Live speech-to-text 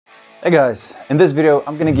Hey guys, in this video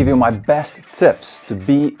I'm gonna give you my best tips to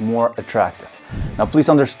be more attractive. Now please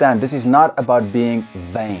understand, this is not about being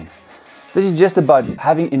vain. This is just about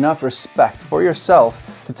having enough respect for yourself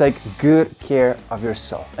to take good care of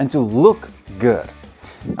yourself and to look good.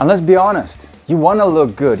 And let's be honest, you wanna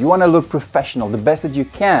look good, you wanna look professional, the best that you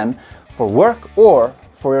can for work or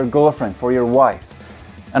for your girlfriend, for your wife.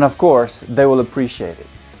 And of course, they will appreciate it.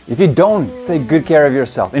 If you don't take good care of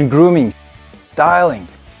yourself in grooming, styling,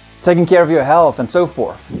 taking care of your health and so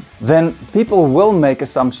forth, then people will make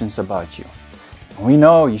assumptions about you. We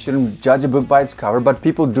know you shouldn't judge a book by its cover, but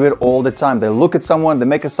people do it all the time. They look at someone, they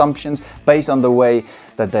make assumptions based on the way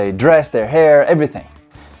that they dress, their hair, everything.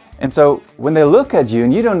 And so when they look at you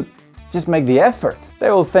and you don't just make the effort,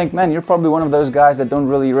 they will think, man, you're probably one of those guys that don't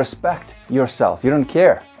really respect yourself. You don't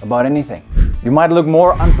care about anything. You might look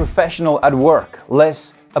more unprofessional at work,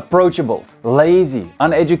 less approachable, lazy,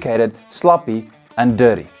 uneducated, sloppy, and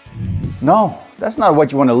dirty. No, that's not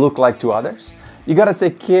what you want to look like to others. You got to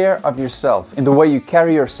take care of yourself in the way you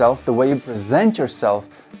carry yourself, the way you present yourself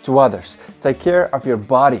to others. Take care of your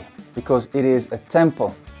body because it is a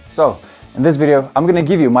temple. So, in this video, I'm going to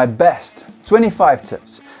give you my best 25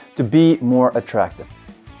 tips to be more attractive.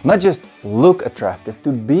 Not just look attractive,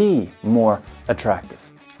 to be more attractive.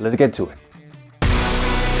 Let's get to it.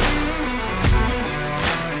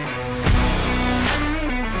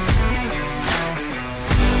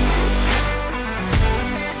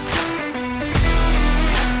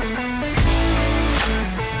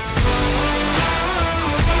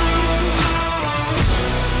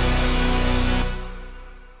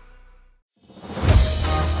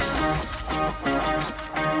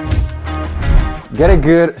 Get a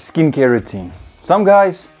good skincare routine. Some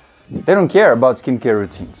guys, they don't care about skincare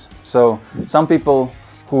routines. So some people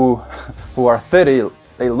who are 30,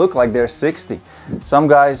 they look like they're 60. Some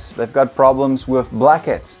guys, they've got problems with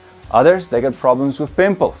blackheads. Others, they got problems with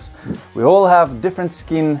pimples. We all have different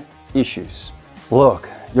skin issues. Look,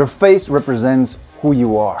 your face represents who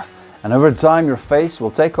you are. And over time, your face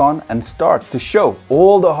will take on and start to show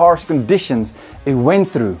all the harsh conditions it went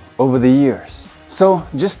through over the years. So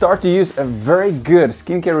just start to use a very good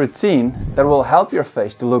skincare routine that will help your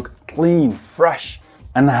face to look clean, fresh,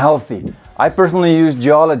 and healthy. I personally use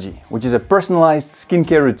Geology, which is a personalized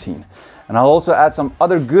skincare routine. And I'll also add some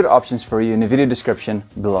other good options for you in the video description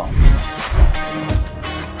below.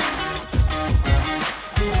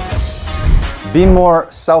 Be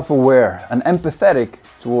more self-aware and empathetic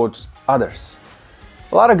towards others.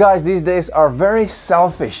 A lot of guys these days are very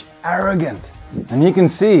selfish, arrogant. And you can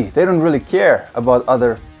see they don't really care about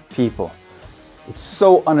other people. It's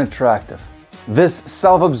so unattractive. This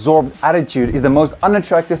self-absorbed attitude is the most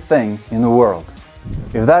unattractive thing in the world.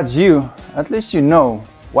 If that's you, at least you know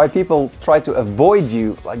why people try to avoid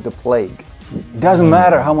you like the plague. It doesn't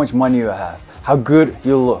matter how much money you have, how good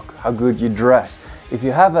you look, how good you dress. If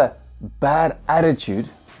you have a bad attitude,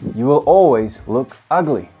 you will always look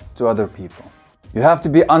ugly to other people. You have to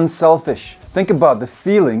be unselfish. Think about the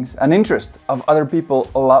feelings and interests of other people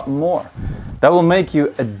a lot more. That will make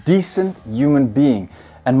you a decent human being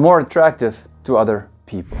and more attractive to other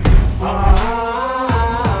people.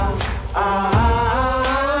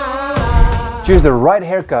 Choose the right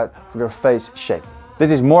haircut for your face shape.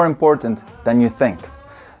 This is more important than you think.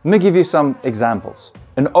 Let me give you some examples.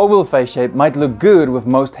 An oval face shape might look good with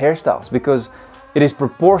most hairstyles because it is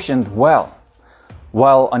proportioned well.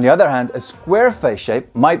 While on the other hand, a square face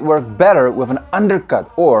shape might work better with an undercut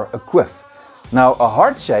or a quiff. Now a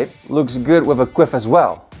heart shape looks good with a quiff as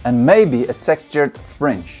well, and maybe a textured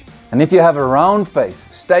fringe. And if you have a round face,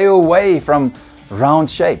 stay away from round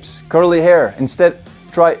shapes, curly hair. Instead,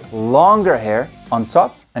 try longer hair on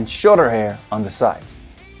top and shorter hair on the sides.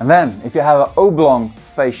 And then if you have an oblong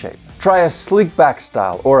face shape, try a slick back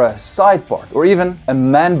style or a side part or even a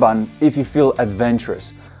man bun if you feel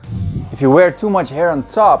adventurous. If you wear too much hair on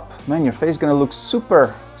top, man, your face is gonna look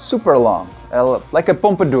super long. Like a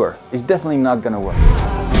pompadour. It's definitely not gonna work.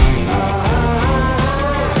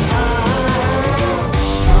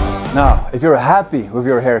 Now, if you're happy with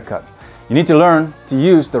your haircut, you need to learn to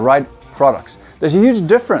use the right products. There's a huge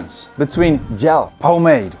difference between gel,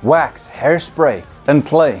 pomade, wax, hairspray, and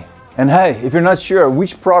clay. And hey, if you're not sure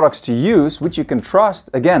which products to use, which you can trust,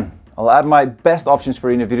 again, I'll add my best options for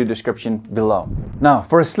you in the video description below. Now,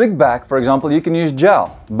 for a slick back, for example, you can use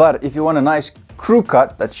gel. But if you want a nice crew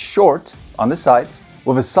cut that's short on the sides,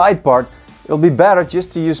 with a side part, it'll be better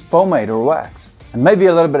just to use pomade or wax. And maybe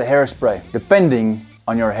a little bit of hairspray, depending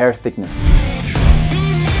on your hair thickness.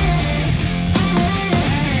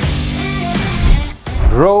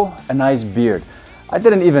 Grow a nice beard. I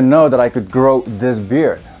didn't even know that I could grow this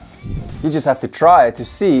beard. You just have to try to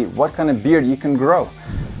see what kind of beard you can grow.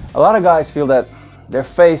 A lot of guys feel that their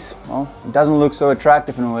face, well, it doesn't look so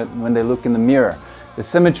attractive when they look in the mirror. The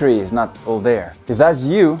symmetry is not all there. If that's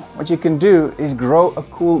you, what you can do is grow a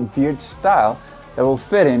cool beard style that will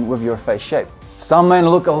fit in with your face shape. Some men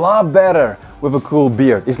look a lot better with a cool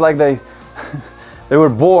beard. It's like they were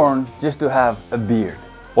born just to have a beard.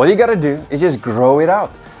 All you gotta do is just grow it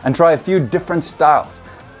out and try a few different styles.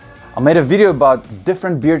 I made a video about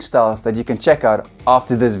different beard styles that you can check out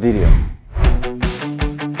after this video.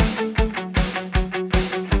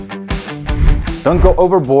 Don't go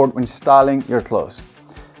overboard when styling your clothes.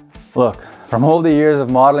 Look, from all the years of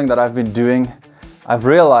modeling that I've been doing, I've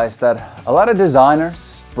realized that a lot of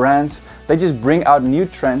designers, brands, they just bring out new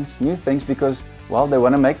trends, new things because, well, they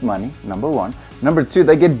want to make money, number one. Number two,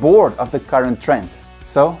 they get bored of the current trend.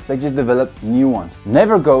 So they just develop new ones.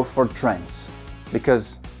 Never go for trends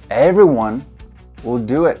because everyone will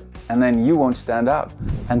do it and then you won't stand out.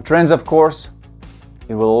 And trends, of course,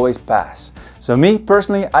 it will always pass. So me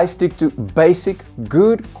personally, I stick to basic,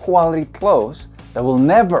 good quality clothes that will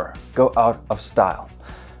never go out of style.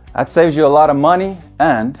 That saves you a lot of money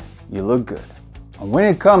and you look good. And when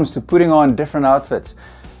it comes to putting on different outfits,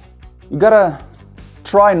 you gotta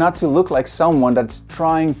try not to look like someone that's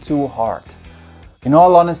trying too hard. In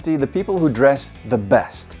all honesty, the people who dress the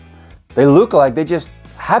best, they look like they just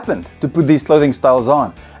happened to put these clothing styles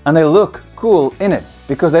on and they look cool in it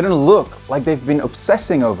because they don't look like they've been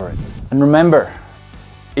obsessing over it. And remember,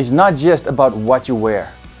 it's not just about what you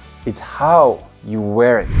wear, it's how you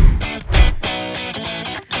wear it.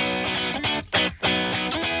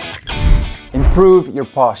 Improve your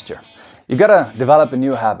posture. You gotta develop a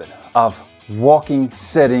new habit of walking,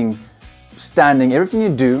 sitting, standing. Everything you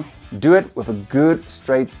do it with a good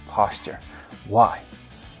straight posture. Why?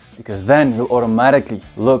 Because then you'll automatically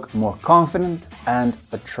look more confident and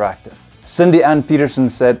attractive. Cindy Ann Peterson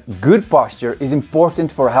said, good posture is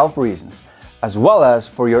important for health reasons, as well as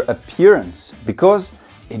for your appearance, because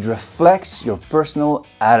it reflects your personal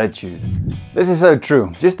attitude. This is so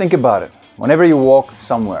true. Just think about it. Whenever you walk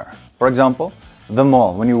somewhere, for example, the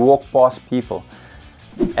mall, when you walk past people,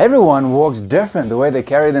 everyone walks different the way they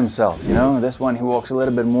carry themselves. You know, this one, he walks a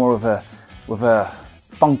little bit more with a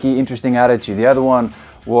funky, interesting attitude. The other one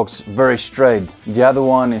walks very straight. The other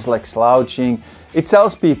one is like slouching. It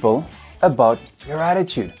tells people about your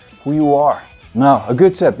attitude, who you are. Now, a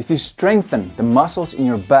good tip, if you strengthen the muscles in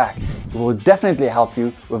your back, it will definitely help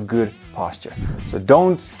you with good posture. So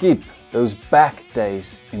don't skip those back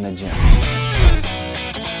days in the gym.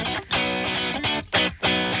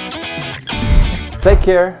 Take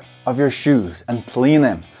care of your shoes and clean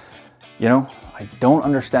them. You know, I don't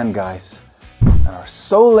understand guys that are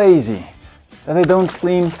so lazy that they don't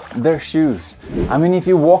clean their shoes. I mean, if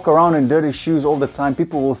you walk around in dirty shoes all the time,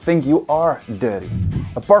 people will think you are dirty.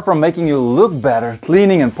 Apart from making you look better,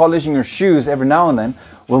 cleaning and polishing your shoes every now and then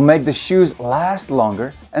will make the shoes last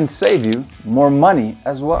longer and save you more money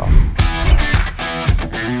as well.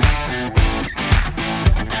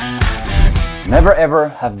 Never ever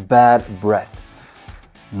have bad breath.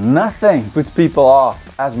 Nothing puts people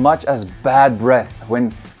off as much as bad breath.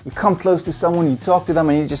 When you come close to someone, you talk to them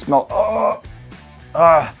and you just smell,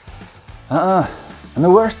 And the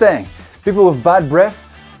worst thing, people with bad breath,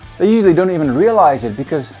 they usually don't even realize it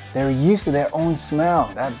because they're used to their own smell,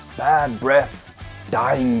 that bad breath,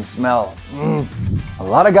 dying smell. A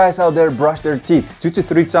lot of guys out there brush their teeth 2 to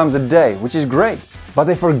 3 times a day, which is great, but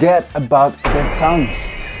they forget about their tongues.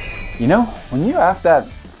 You know, when you have that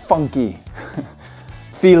funky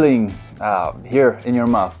feeling here in your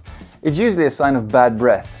mouth, it's usually a sign of bad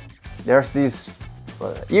breath. There's this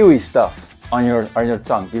ewy stuff on your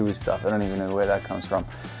tongue, ewy stuff. I don't even know where that comes from.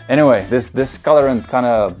 Anyway, this colorant kind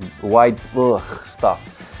of white stuff.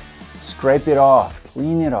 Scrape it off,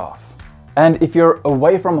 clean it off. And if you're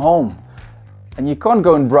away from home and you can't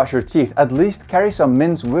go and brush your teeth, at least carry some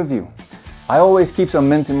mints with you. I always keep some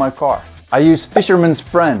mints in my car. I use Fisherman's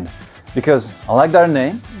Friend because I like that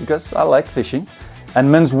name, because I like fishing,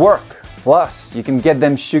 and mints work. Plus, you can get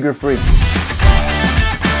them sugar-free.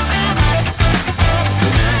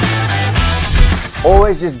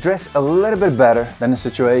 Always just dress a little bit better than the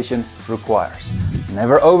situation requires.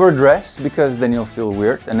 Never overdress because then you'll feel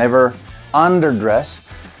weird, and never underdress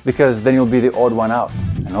because then you'll be the odd one out.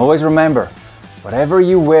 And always remember, whatever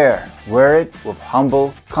you wear, wear it with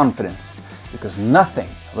humble confidence because nothing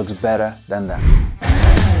looks better than that.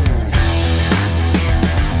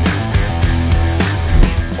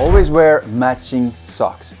 Always wear matching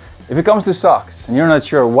socks. If it comes to socks and you're not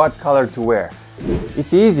sure what color to wear,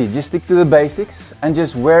 it's easy, just stick to the basics and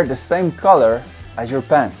just wear the same color as your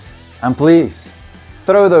pants. And please,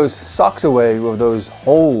 throw those socks away with those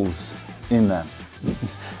holes in them.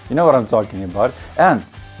 You know what I'm talking about. And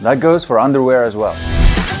that goes for underwear as well.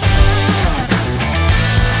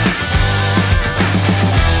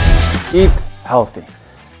 Eat healthy.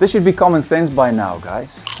 This should be common sense by now,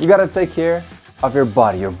 guys. You gotta take care of your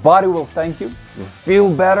body. Your body will thank you. You'll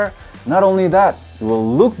feel better. Not only that, you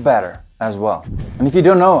will look better as well. And if you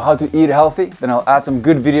don't know how to eat healthy, then I'll add some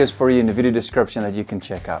good videos for you in the video description that you can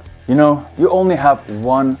check out. You know, you only have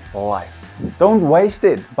one life. Don't waste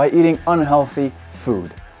it by eating unhealthy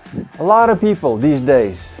food. A lot of people these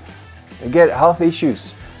days, they get health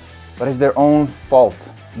issues, but it's their own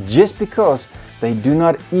fault just because they do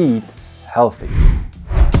not eat healthy.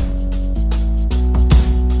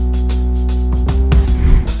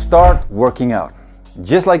 Start working out.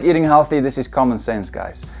 Just like eating healthy, this is common sense,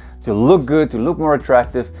 guys. To look good, to look more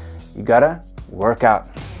attractive, you gotta work out.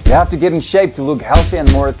 You have to get in shape to look healthy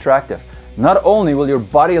and more attractive. Not only will your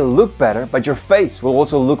body look better, but your face will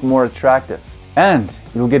also look more attractive. And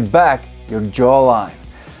you'll get back your jawline.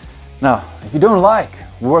 Now, if you don't like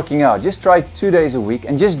working out, just try 2 days a week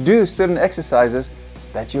and just do certain exercises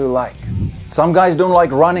that you like. Some guys don't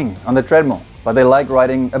like running on the treadmill, but they like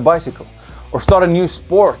riding a bicycle. Or start a new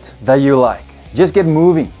sport that you like. Just get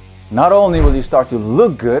moving. Not only will you start to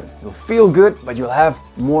look good, you'll feel good, but you'll have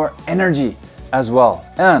more energy as well.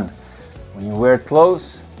 And when you wear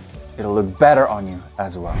clothes, it'll look better on you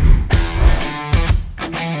as well.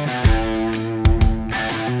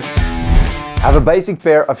 Have a basic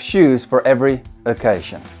pair of shoes for every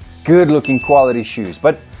occasion. Good looking quality shoes,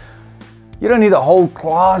 but you don't need a whole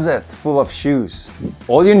closet full of shoes.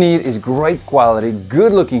 All you need is great quality,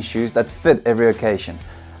 good looking shoes that fit every occasion.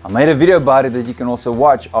 I made a video about it that you can also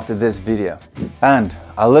watch after this video. And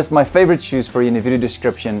I'll list my favorite shoes for you in the video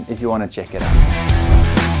description if you want to check it out.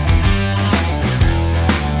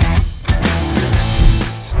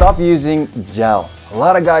 Stop using gel. A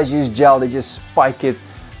lot of guys use gel, they just spike it.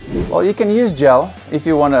 Well, you can use gel if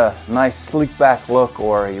you want a nice slick back look,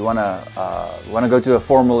 or you want to go to a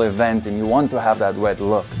formal event and you want to have that wet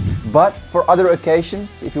look. But for other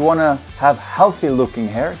occasions, if you want to have healthy looking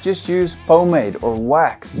hair, just use pomade or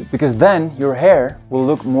wax, because then your hair will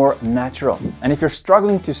look more natural. And if you're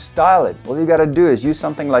struggling to style it, all you gotta do is use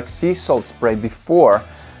something like sea salt spray before,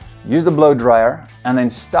 use the blow dryer, and then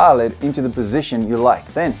style it into the position you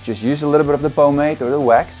like. Then just use a little bit of the pomade or the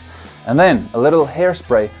wax, and then a little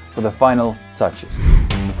hairspray for the final touches.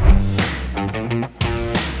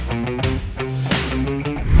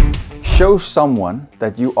 Show someone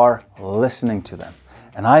that you are listening to them.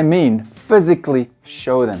 And I mean physically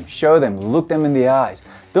show them, look them in the eyes.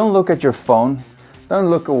 Don't look at your phone, don't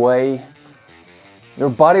look away. Your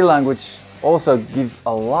body language also gives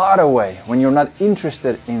a lot away when you're not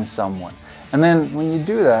interested in someone. And then when you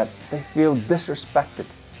do that, they feel disrespected.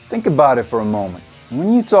 Think about it for a moment.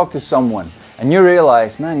 When you talk to someone and you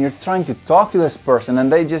realize, man, you're trying to talk to this person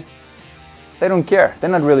and they don't care. They're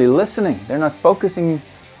not really listening. They're not focusing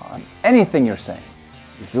on anything you're saying.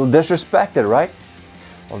 You feel disrespected, right?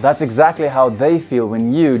 Well, that's exactly how they feel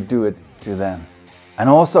when you do it to them. And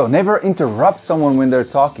also, never interrupt someone when they're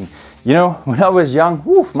talking. You know, when I was young,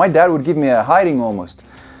 my dad would give me a hiding almost.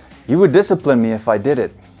 He would discipline me if I did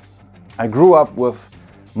it. I grew up with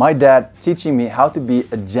my dad teaching me how to be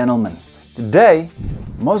a gentleman. Today,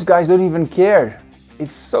 most guys don't even care.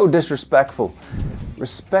 It's so disrespectful.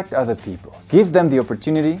 Respect other people. Give them the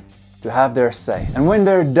opportunity to have their say. And when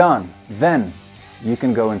they're done, then you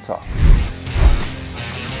can go and talk.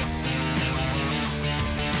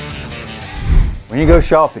 When you go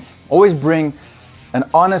shopping, always bring an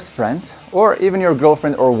honest friend or even your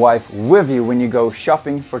girlfriend or wife with you when you go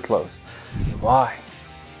shopping for clothes. Why?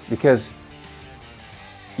 Because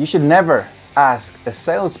you should never ask a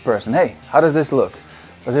salesperson, hey, how does this look?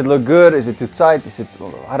 Does it look good? Is it too tight?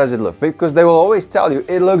 How does it look? Because they will always tell you,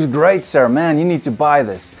 it looks great, sir, man, you need to buy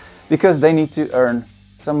this. Because they need to earn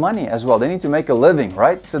some money as well. They need to make a living,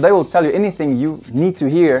 right? So they will tell you anything you need to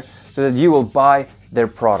hear so that you will buy their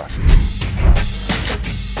product.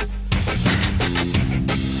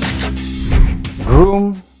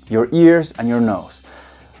 Groom your ears and your nose.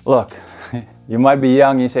 Look, you might be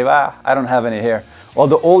young, you say, I don't have any hair. Well,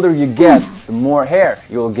 the older you get, the more hair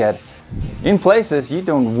you'll get. In places you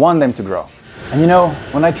don't want them to grow. And you know,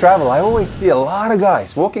 when I travel, I always see a lot of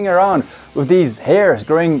guys walking around with these hairs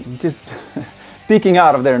growing, just peeking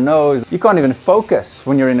out of their nose. You can't even focus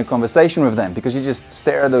when you're in a conversation with them because you just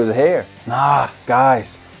stare at those hair. Nah,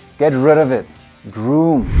 guys, get rid of it.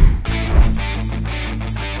 Groom.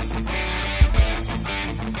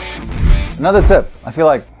 Another tip, I feel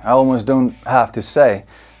like I almost don't have to say,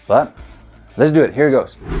 but let's do it. Here it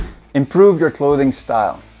goes. Improve your clothing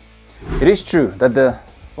style. It is true that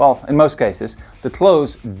in most cases, the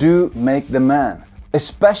clothes do make the man,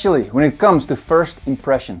 especially when it comes to first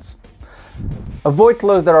impressions. Avoid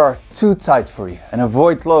clothes that are too tight for you, and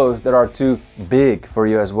avoid clothes that are too big for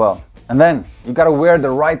you as well. And then you gotta wear the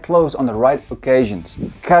right clothes on the right occasions.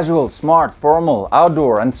 Casual, smart, formal,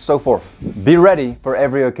 outdoor, and so forth. Be ready for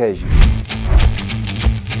every occasion.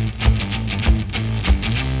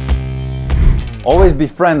 Always be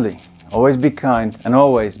friendly, always be kind, and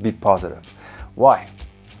always be positive. Why?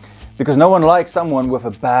 Because no one likes someone with a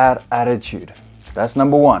bad attitude. That's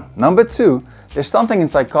number one. Number two, there's something in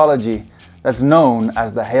psychology that's known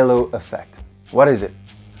as the halo effect. What is it?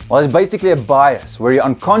 Well, it's basically a bias where you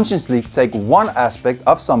unconsciously take one aspect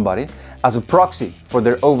of somebody as a proxy for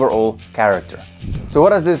their overall character. So what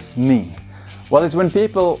does this mean? Well, it's when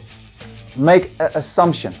people make an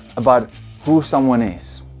assumption about who someone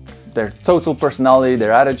is, their total personality,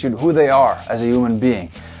 their attitude, who they are as a human being,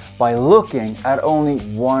 by looking at only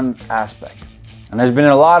one aspect. And there's been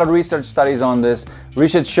a lot of research studies on this.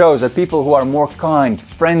 Research shows that people who are more kind,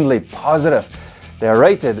 friendly, positive, they are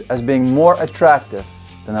rated as being more attractive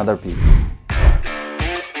than other people.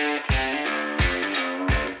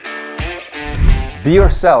 Be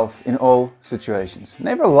yourself in all situations.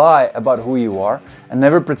 Never lie about who you are and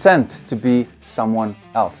never pretend to be someone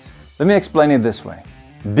else. Let me explain it this way.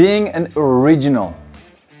 Being an original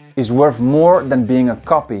is worth more than being a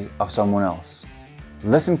copy of someone else.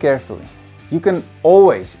 Listen carefully. You can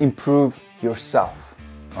always improve yourself,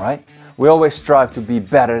 all right? We always strive to be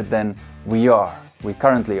better than we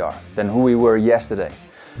currently are, than who we were yesterday.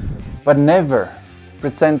 But never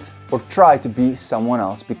pretend or try to be someone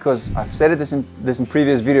else, because I've said this in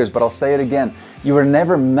previous videos, but I'll say it again. You were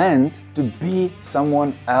never meant to be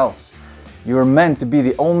someone else. You were meant to be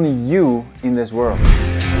the only you in this world.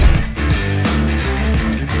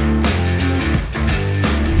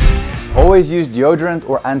 Always use deodorant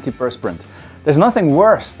or antiperspirant. There's nothing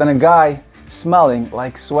worse than a guy smelling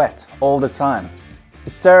like sweat all the time.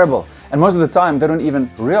 It's terrible. And most of the time they don't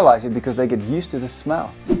even realize it because they get used to the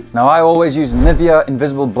smell. Now I always use Nivea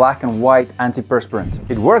Invisible Black and White Antiperspirant.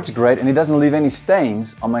 It works great and it doesn't leave any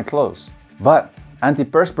stains on my clothes. But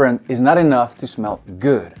antiperspirant is not enough to smell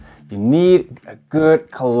good. You need a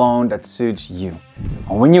good cologne that suits you.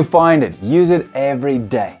 And when you find it, use it every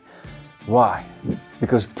day. Why?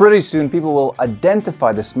 Because pretty soon people will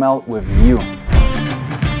identify the smell with you.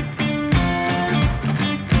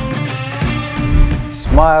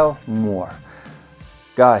 Smile more.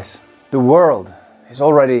 Guys, the world is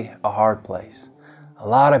already a hard place. A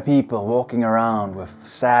lot of people walking around with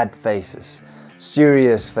sad faces,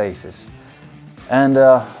 serious faces. And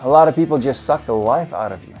a lot of people just suck the life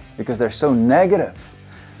out of you because they're so negative.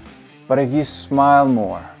 But if you smile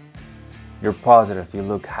more, you're positive, you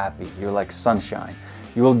look happy, you're like sunshine.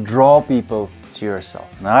 You will draw people to yourself.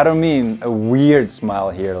 Now I don't mean a weird smile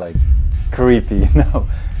here, like creepy, no.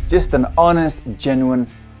 Just an honest, genuine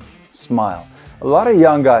smile. A lot of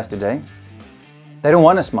young guys today, they don't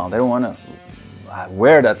want to smile. They don't want to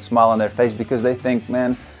wear that smile on their face because they think,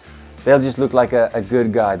 man, they'll just look like a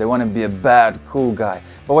good guy. They want to be a bad, cool guy.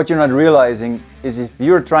 But what you're not realizing is if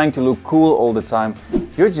you're trying to look cool all the time,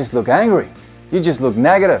 you just look angry. You just look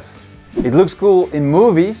negative. It looks cool in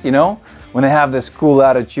movies, you know, when they have this cool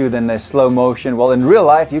attitude and there's slow motion. Well, in real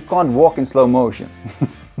life, you can't walk in slow motion.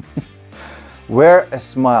 Wear a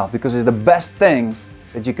smile because it's the best thing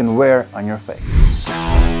that you can wear on your face.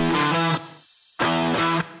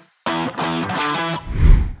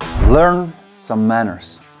 Learn some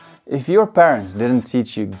manners. If your parents didn't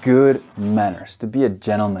teach you good manners, to be a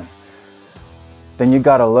gentleman, then you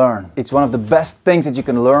gotta learn. It's one of the best things that you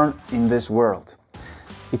can learn in this world.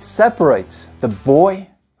 It separates the boy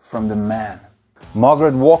from the man.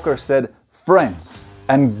 Margaret Walker said, "Friends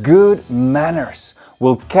and good manners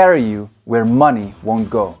will carry you where money won't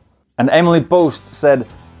go." And Emily Post said,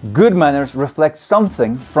 "Good manners reflect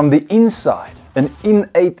something from the inside, an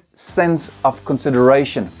innate sense of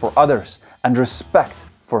consideration for others and respect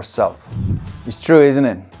for self." It's true, isn't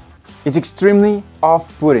it? It's extremely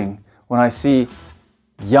off-putting when I see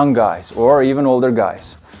young guys or even older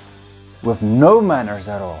guys with no manners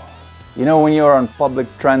at all. You know, when you're on public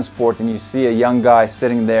transport and you see a young guy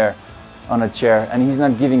sitting there on a chair and he's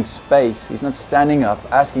not giving space, he's not standing up,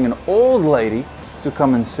 asking an old lady to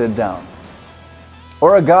come and sit down.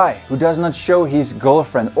 Or a guy who does not show his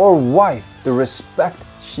girlfriend or wife the respect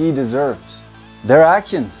she deserves. Their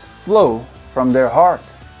actions flow from their heart.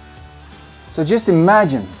 So just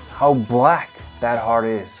imagine how black that heart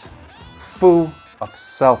is, full of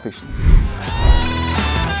selfishness.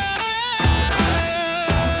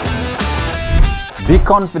 Be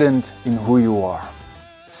confident in who you are.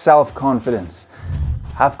 Self-confidence.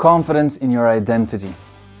 Have confidence in your identity.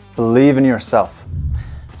 Believe in yourself.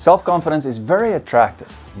 Self-confidence is very attractive,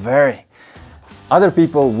 very. Other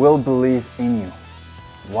people will believe in you.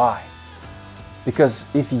 Why? Because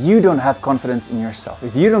if you don't have confidence in yourself,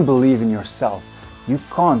 if you don't believe in yourself, you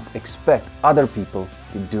can't expect other people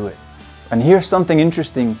to do it. And here's something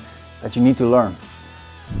interesting that you need to learn.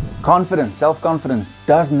 Confidence, self-confidence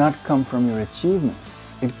does not come from your achievements.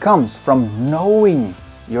 It comes from knowing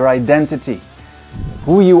your identity,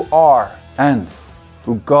 who you are, and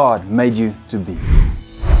who God made you to be.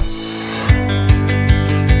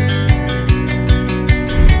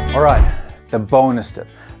 All right, the bonus tip.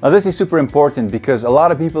 Now this is super important because a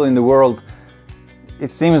lot of people in the world,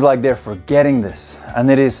 it seems like they're forgetting this, and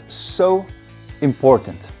it is so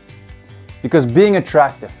important. Because being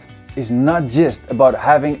attractive is not just about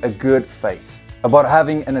having a good face, about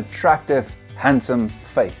having an attractive, handsome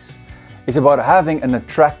face. It's about having an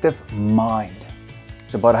attractive mind.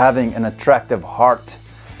 It's about having an attractive heart,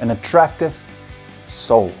 an attractive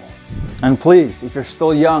soul. And please, if you're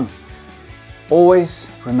still young, always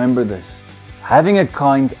remember this. Having a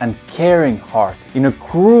kind and caring heart in a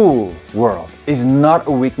cruel world is not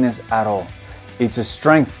a weakness at all. It's a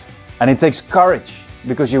strength, and it takes courage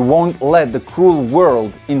because you won't let the cruel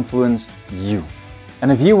world influence you.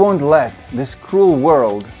 And if you won't let this cruel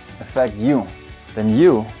world affect you, then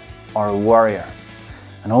you are a warrior.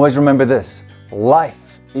 And always remember this,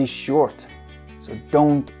 life is short, so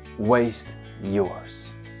don't waste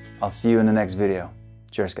yours. I'll see you in the next video.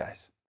 Cheers, guys.